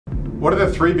What are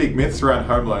the 3 big myths around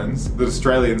home loans that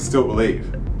Australians still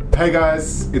believe? Hey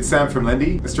guys, it's Sam from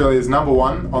Lendy, Australia's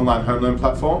 #1 online home loan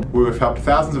platform, where we've helped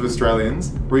thousands of Australians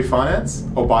refinance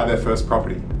or buy their first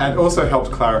property, and also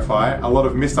helped clarify a lot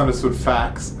of misunderstood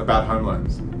facts about home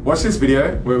loans. Watch this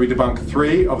video where we debunk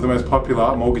 3 of the most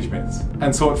popular mortgage myths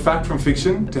and sort fact from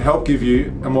fiction to help give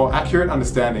you a more accurate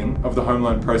understanding of the home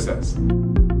loan process.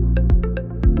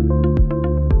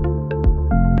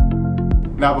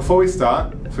 Now before we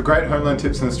start, for great home loan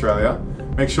tips in Australia,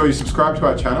 make sure you subscribe to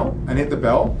our channel and hit the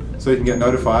bell so you can get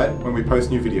notified when we post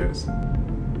new videos.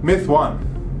 Myth 1.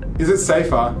 Is it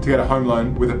safer to get a home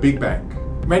loan with a big bank?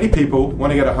 Many people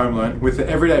want to get a home loan with the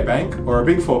everyday bank or a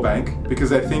Big 4 bank because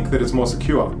they think that it's more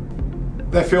secure.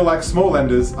 They feel like small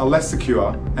lenders are less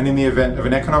secure, and in the event of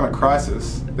an economic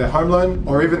crisis, their home loan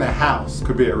or even their house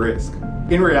could be at risk.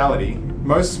 In reality,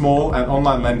 most small and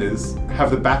online lenders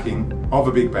have the backing of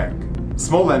a big bank.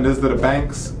 Small lenders that are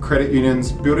banks, credit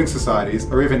unions, building societies,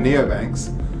 or even neobanks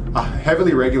are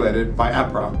heavily regulated by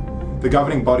APRA, the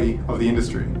governing body of the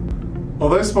industry.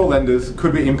 Although small lenders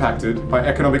could be impacted by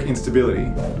economic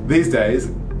instability, these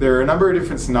days there are a number of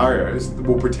different scenarios that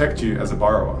will protect you as a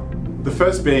borrower. The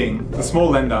first being, the small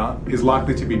lender is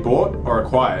likely to be bought or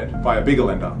acquired by a bigger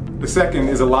lender. The second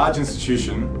is a large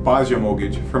institution buys your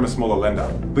mortgage from a smaller lender.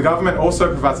 The government also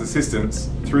provides assistance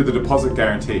through the deposit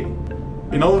guarantee.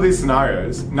 In all of these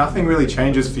scenarios, nothing really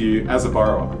changes for you as a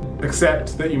borrower,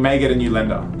 except that you may get a new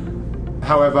lender.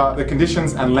 However, the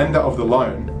conditions and lender of the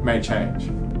loan may change.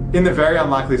 In the very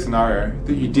unlikely scenario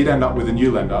that you did end up with a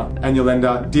new lender and your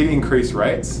lender did increase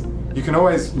rates, you can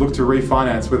always look to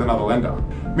refinance with another lender.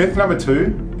 Myth number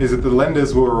 2 is that the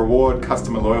lenders will reward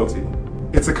customer loyalty.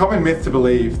 It's a common myth to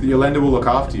believe that your lender will look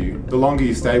after you the longer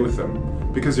you stay with them,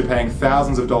 because you're paying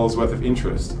thousands of dollars worth of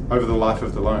interest over the life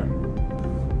of the loan.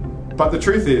 But the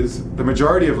truth is, the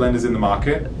majority of lenders in the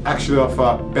market actually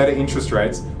offer better interest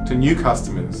rates to new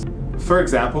customers. For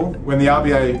example, when the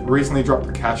RBA recently dropped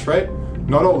the cash rate,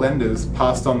 not all lenders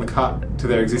passed on the cut to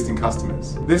their existing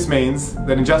customers. This means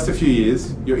that in just a few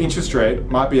years, your interest rate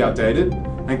might be outdated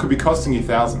and could be costing you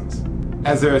thousands,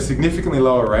 as there are significantly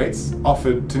lower rates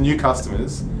offered to new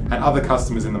customers and other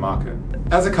customers in the market.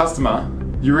 As a customer,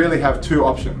 you really have 2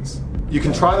 options. You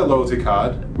can try the loyalty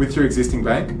card with your existing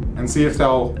bank and see if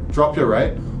they'll drop your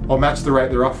rate or match the rate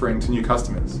they're offering to new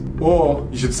customers. Or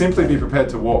you should simply be prepared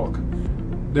to walk.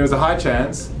 There is a high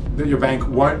chance that your bank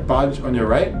won't budge on your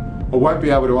rate or won't be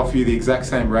able to offer you the exact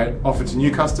same rate offered to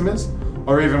new customers,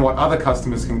 or even what other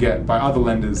customers can get by other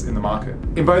lenders in the market.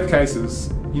 In both cases,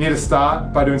 you need to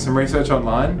start by doing some research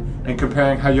online and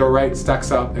comparing how your rate stacks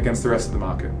up against the rest of the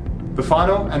market. The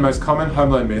final and most common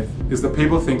home loan myth is that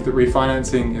people think that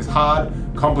refinancing is hard,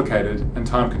 complicated, and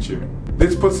time-consuming.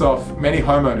 This puts off many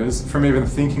homeowners from even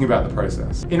thinking about the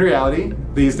process. In reality,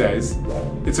 these days,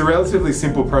 it's a relatively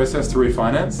simple process to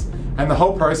refinance, and the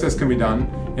whole process can be done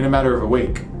in a matter of a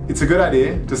week. It's a good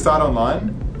idea to start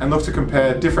online and look to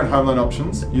compare different home loan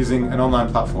options using an online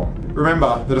platform.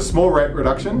 Remember that a small rate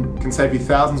reduction can save you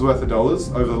thousands worth of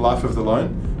dollars over the life of the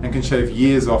loan and can shave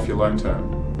years off your loan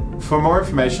term. For more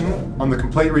information on the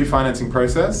complete refinancing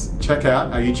process, check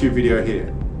out our YouTube video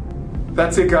here.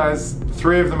 That's it guys,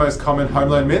 3 of the most common home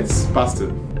loan myths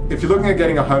busted. If you're looking at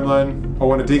getting a home loan or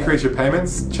want to decrease your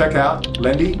payments, check out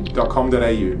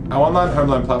lendy.com.au. Our online home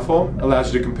loan platform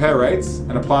allows you to compare rates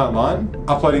and apply online,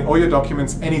 uploading all your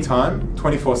documents anytime,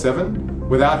 24/7,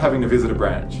 without having to visit a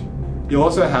branch. You'll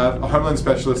also have a home loan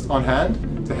specialist on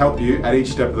hand to help you at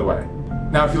each step of the way.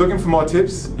 Now, if you're looking for more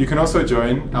tips, you can also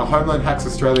join our Home Loan Hacks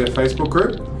Australia Facebook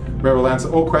group, where we'll answer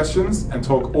all questions and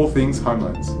talk all things home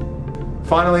loans.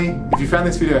 Finally, if you found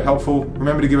this video helpful,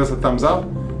 remember to give us a thumbs up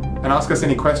and ask us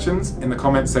any questions in the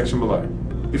comments section below.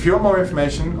 If you want more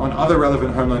information on other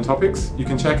relevant home loan topics, you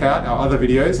can check out our other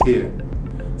videos here.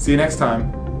 See you next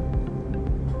time.